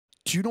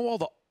do you know all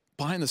the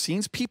behind the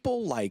scenes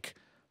people like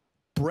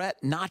Brett,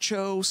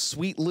 Nacho,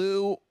 Sweet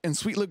Lou? And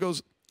Sweet Lou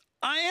goes,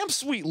 I am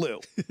Sweet Lou.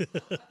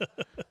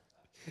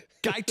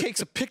 Guy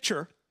takes a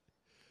picture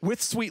with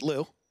Sweet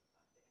Lou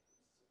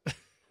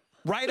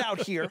right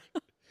out here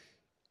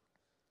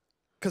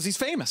because he's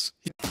famous.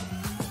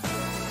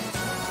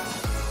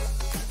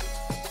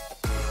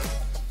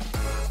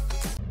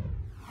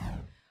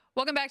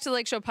 Welcome back to the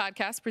Lakeshow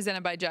podcast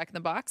presented by Jack in the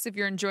Box. If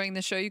you're enjoying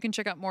the show, you can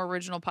check out more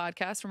original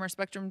podcasts from our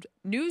Spectrum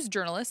News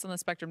journalists on the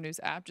Spectrum News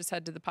app. Just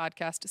head to the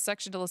podcast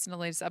section to listen to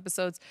the latest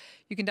episodes.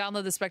 You can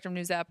download the Spectrum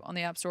News app on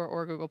the App Store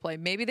or Google Play.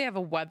 Maybe they have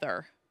a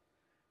weather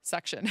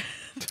section.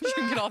 You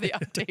can get all the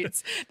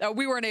updates that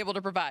we weren't able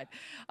to provide.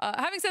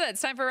 Having said that,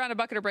 it's time for a round of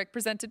Bucket or Brick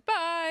presented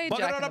by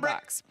Jack in the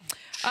Box.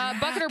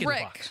 Bucket or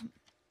Brick.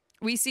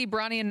 We see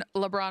Bronny and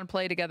LeBron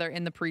play together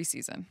in the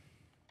preseason.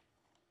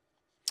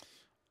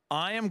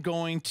 I am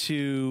going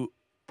to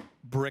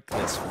brick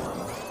this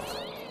one.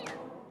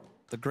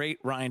 The great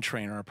Ryan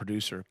Trainer, our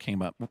producer,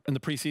 came up in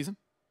the preseason.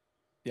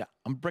 Yeah,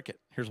 I'm brick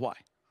it. Here's why.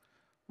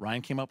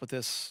 Ryan came up with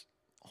this,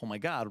 oh my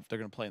God, they're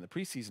going to play in the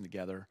preseason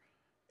together.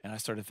 And I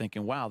started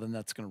thinking, wow, then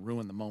that's going to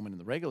ruin the moment in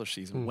the regular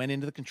season. Went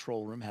into the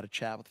control room, had a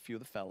chat with a few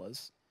of the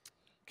fellas.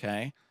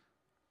 Okay.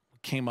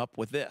 Came up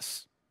with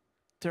this.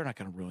 They're not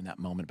going to ruin that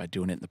moment by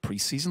doing it in the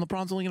preseason.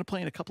 LeBron's only going to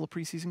play in a couple of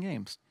preseason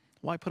games.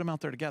 Why put them out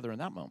there together in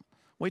that moment?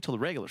 Wait till the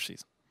regular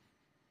season.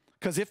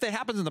 Because if that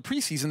happens in the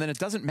preseason, then it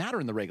doesn't matter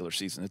in the regular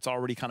season. It's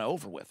already kind of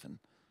over with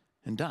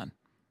and done.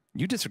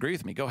 You disagree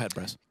with me. Go ahead,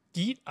 Bress.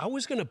 I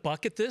was going to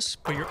bucket this,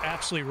 but you're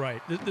absolutely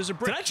right. There's a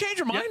brick. Did I change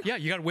your mind? Yeah,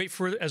 you got to wait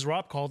for, as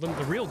Rob called them,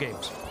 the real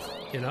games.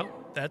 You know,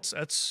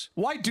 that's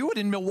why do it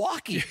in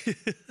Milwaukee?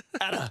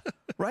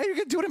 Right? You're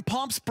going to do it in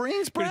Palm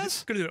Springs,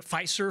 Bress? Going to do it at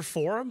Fiserv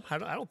Forum? I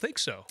don't think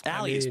so.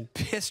 Allie is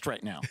pissed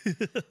right now.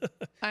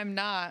 I'm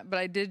not, but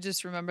I did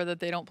just remember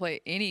that they don't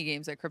play any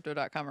games at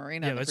Crypto.com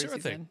Arena in the that's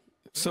preseason.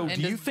 So and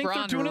do you think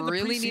they're doing it in the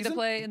really preseason? need to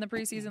play in the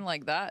preseason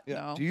like that?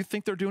 Yeah. No. Do you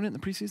think they're doing it in the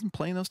preseason,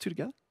 playing those two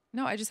together?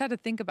 No, I just had to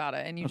think about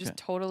it, and you just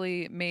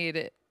totally made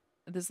it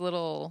this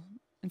little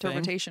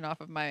interpretation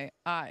off of my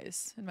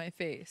eyes and my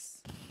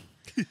face.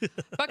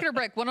 Bucket or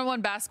Brick,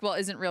 one-on-one basketball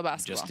isn't real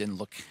basketball. Just didn't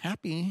look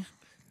happy.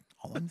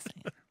 All I'm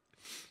saying.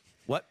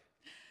 What?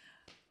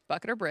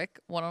 Bucket or Brick,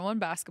 one-on-one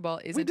basketball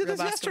isn't We did real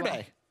this basketball.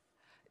 yesterday.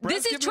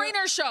 This is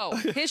Trainer's show.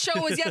 His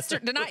show was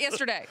yesterday, not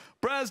yesterday.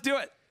 Brez, do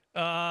it.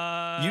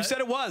 You said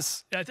it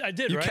was. I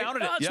did, you right? You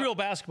counted it. It's real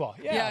basketball.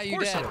 Yeah, of you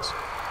course did. It is.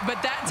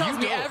 But that tells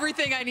me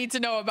everything I need to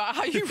know about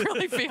how you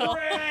really feel.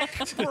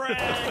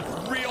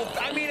 Real.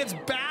 I mean,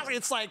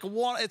 it's like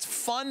it's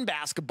fun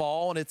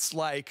basketball, and it's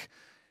like,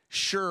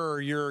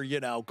 sure, you're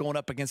going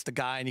up against a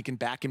guy and you can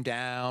back him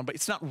down, but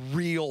it's not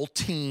real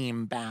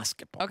team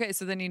basketball. Okay,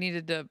 so then you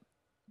needed to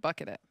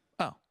bucket it.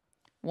 Oh,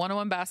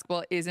 one-on-one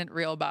basketball isn't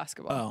real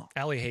basketball. Oh,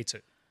 Allie hates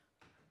it.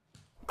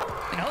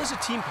 Allie's a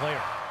team player.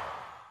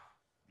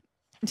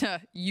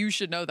 You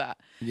should know that.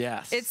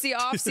 Yes. It's the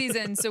off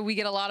season, so we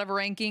get a lot of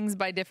rankings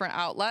by different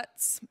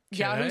outlets.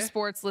 Okay. Yahoo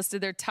Sports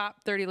listed their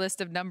top 30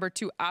 list of number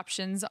 2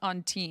 options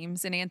on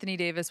teams, and Anthony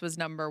Davis was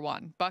number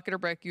 1. Bucket or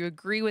Brick, you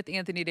agree with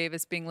Anthony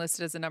Davis being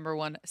listed as the number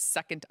 1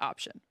 second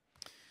option?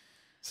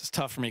 This is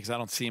tough for me because I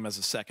don't see him as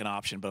a second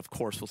option, but of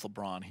course with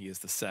LeBron, he is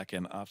the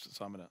second option.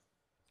 So I'm going to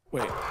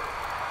wait.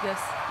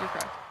 Yes, you're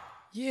correct.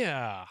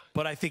 Yeah.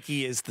 But I think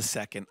he is the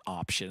second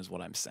option is what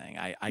I'm saying.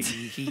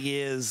 He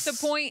is. The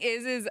point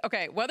is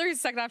okay, whether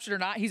he's second option or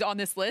not, he's on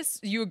this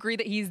list. You agree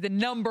that he's the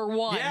number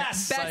 1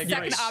 best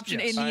second option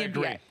in the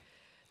NBA.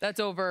 That's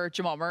over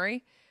Jamal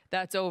Murray.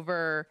 That's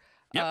over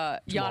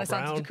Giannis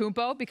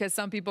Antetokounmpo, because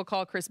some people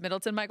call Chris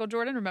Middleton Michael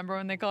Jordan. Remember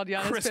when they called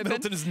Giannis Chris Pippen?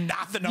 Middleton is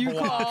not the number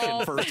 1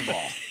 option, first of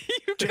all.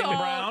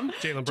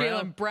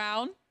 Jaylen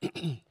Brown.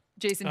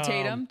 Jason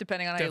Tatum,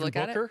 depending on how you look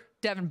at it.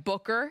 Devin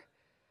Booker.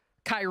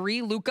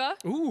 Kyrie, Luka.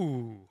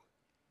 Ooh.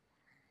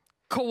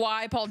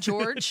 Kawhi, Paul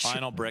George.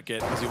 Fine, I'll brick it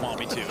because you want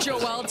me to.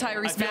 Joel, Tyrese I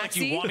feel like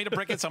Maxey. you want me to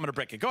brick it, so I'm going to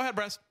brick it. Go ahead,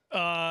 Bress.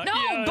 Bucket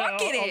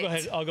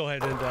it. I'll go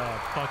ahead and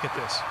bucket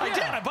this. I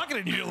did. I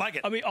bucketed and you didn't like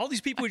it. I mean, all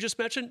these people we just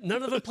mentioned,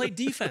 none of them play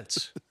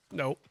defense.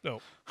 No.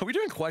 Are we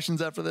doing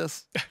questions after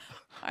this?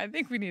 I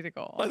think we need to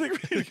go. I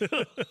think we need to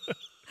go.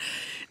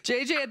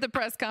 JJ at the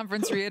press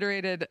conference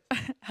reiterated,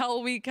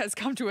 Hell Week has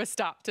come to a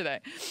stop today.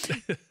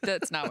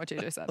 That's not what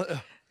JJ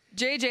said.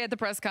 JJ at the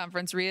press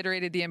conference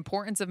reiterated the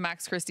importance of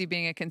Max Christie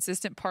being a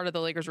consistent part of the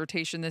Lakers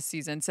rotation this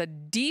season,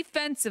 said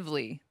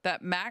defensively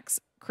that Max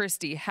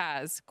Christie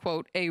has,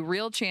 quote, a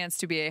real chance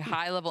to be a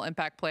high-level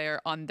impact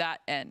player on that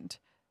end.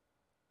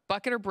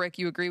 Bucket or Brick,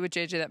 you agree with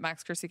JJ that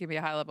Max Christie can be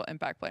a high-level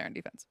impact player on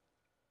defense?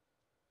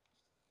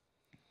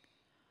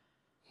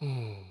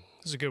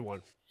 This is a good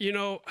one. You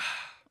know,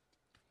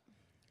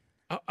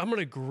 I'm going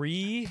to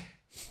agree.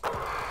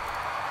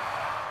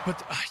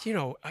 But, I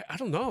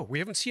don't know. We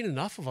haven't seen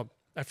enough of him.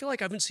 I feel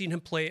like I haven't seen him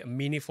play a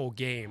meaningful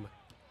game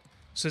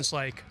since,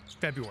 like,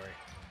 February.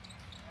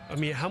 I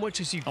mean, how much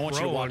has he grown? I want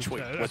you to watch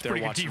what they're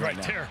watching right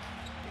there.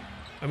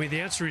 I mean, the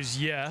answer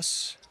is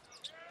yes,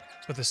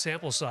 but the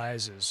sample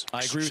size is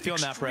I agree with you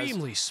on that, Brez.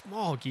 Extremely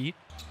small, Geet.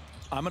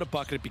 I'm going to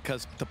bucket it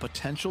because the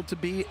potential to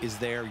be is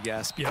there,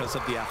 yes, because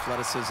of the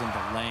athleticism,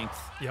 the length,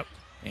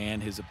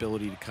 and his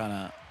ability to kind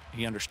of,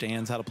 he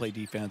understands how to play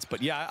defense.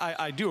 But yeah,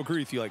 I do agree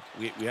with you. Like,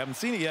 we haven't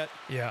seen it yet.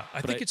 Yeah,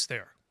 I think it's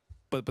there.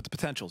 But the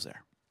potential's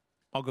there.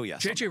 I'll go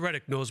yes. JJ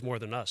Redick knows more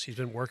than us. He's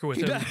been working with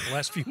him the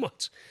last few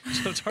months,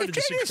 so it's hard to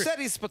disagree. If you said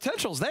his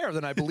potential's there,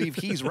 then I believe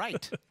he's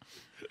right.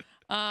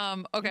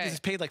 Okay. He's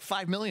paid like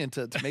 $5 million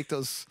to make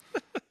those.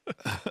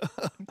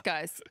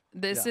 Guys,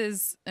 this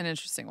is an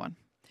interesting one.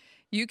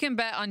 You can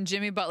bet on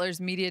Jimmy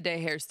Butler's Media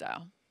Day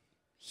hairstyle.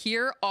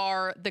 Here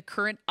are the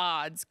current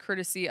odds,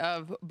 courtesy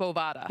of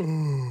Bovada.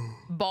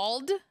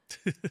 Bald,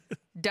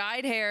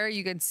 dyed hair,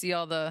 you can see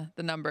all the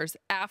numbers.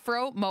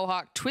 Afro,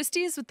 mohawk,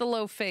 twisties with the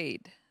low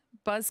fade.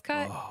 Buzz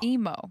cut,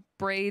 emo,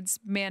 braids,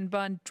 man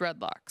bun,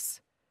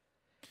 dreadlocks.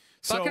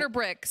 Bucket or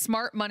brick,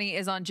 smart money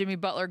is on Jimmy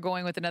Butler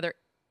going with another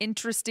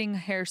interesting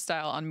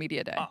hairstyle on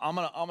Media Day. I'm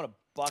gonna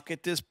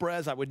bucket this,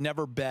 Brez. I would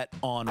never bet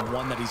on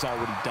one that he's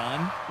already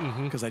done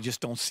because I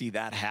just don't see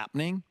that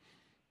happening.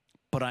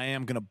 But I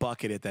am gonna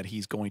bucket it that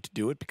he's going to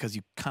do it because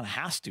he kind of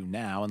has to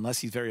now, unless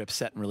he's very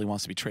upset and really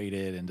wants to be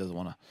traded and doesn't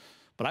want to.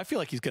 But I feel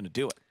like he's gonna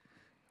do it.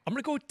 I'm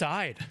gonna go with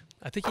dyed.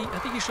 I think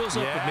he shows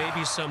up with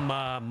maybe some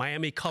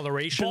Miami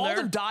coloration Bald there.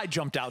 and dyed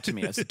jumped out to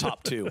me as the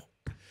top two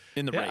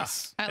in the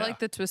race. I like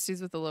the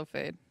twisties with the low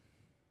fade.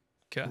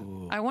 Okay.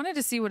 I wanted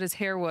to see what his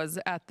hair was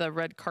at the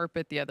red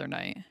carpet the other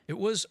night. It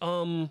was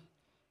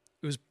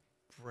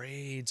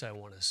braids, I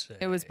want to say.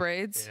 It was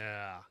braids?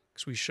 Yeah,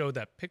 because we showed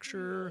that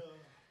picture.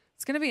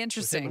 It's going to be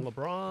interesting. With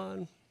him and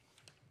LeBron.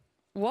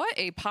 What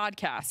a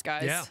podcast,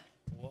 guys. Yeah.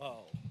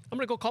 Whoa. I'm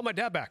going to go call my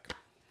dad back.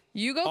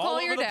 You go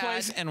call your dad. All over the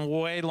place and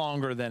way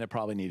longer than it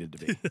probably needed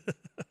to be.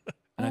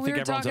 And I think we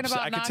were talking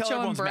about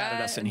Nacho and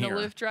Brett and the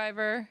Lyft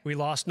driver. We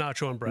lost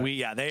Nacho and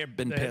Brett. They have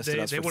been pissed at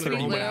us. They went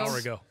home an hour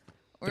ago.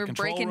 We're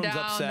breaking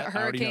down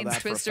hurricanes,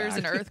 twisters,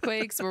 and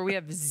earthquakes where we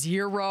have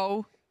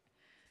zero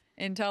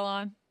intel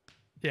on.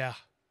 Yeah.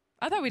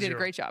 I thought we did a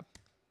great job.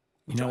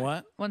 You know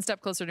what? One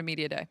step closer to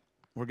Media Day.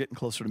 We're getting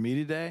closer to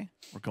Media Day.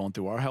 We're going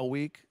through our Hell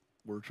Week.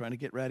 We're trying to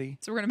get ready.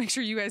 So we're going to make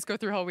sure you guys go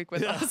through Hell Week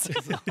with us.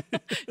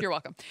 You're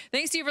welcome.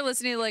 Thanks to you for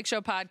listening to the Lake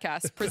Show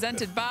podcast,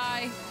 presented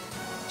by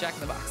Jack in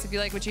the Box. If you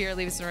like what you hear,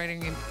 leave us a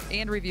rating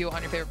and review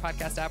on your favorite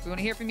podcast app. We want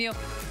to hear from you.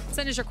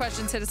 Send us your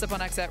questions. Hit us up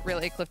on X at Real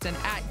A Clifton,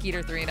 at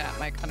Geeter3, and at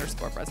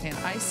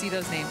Mike_Bresnahan. I see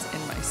those names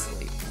in my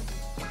sleep.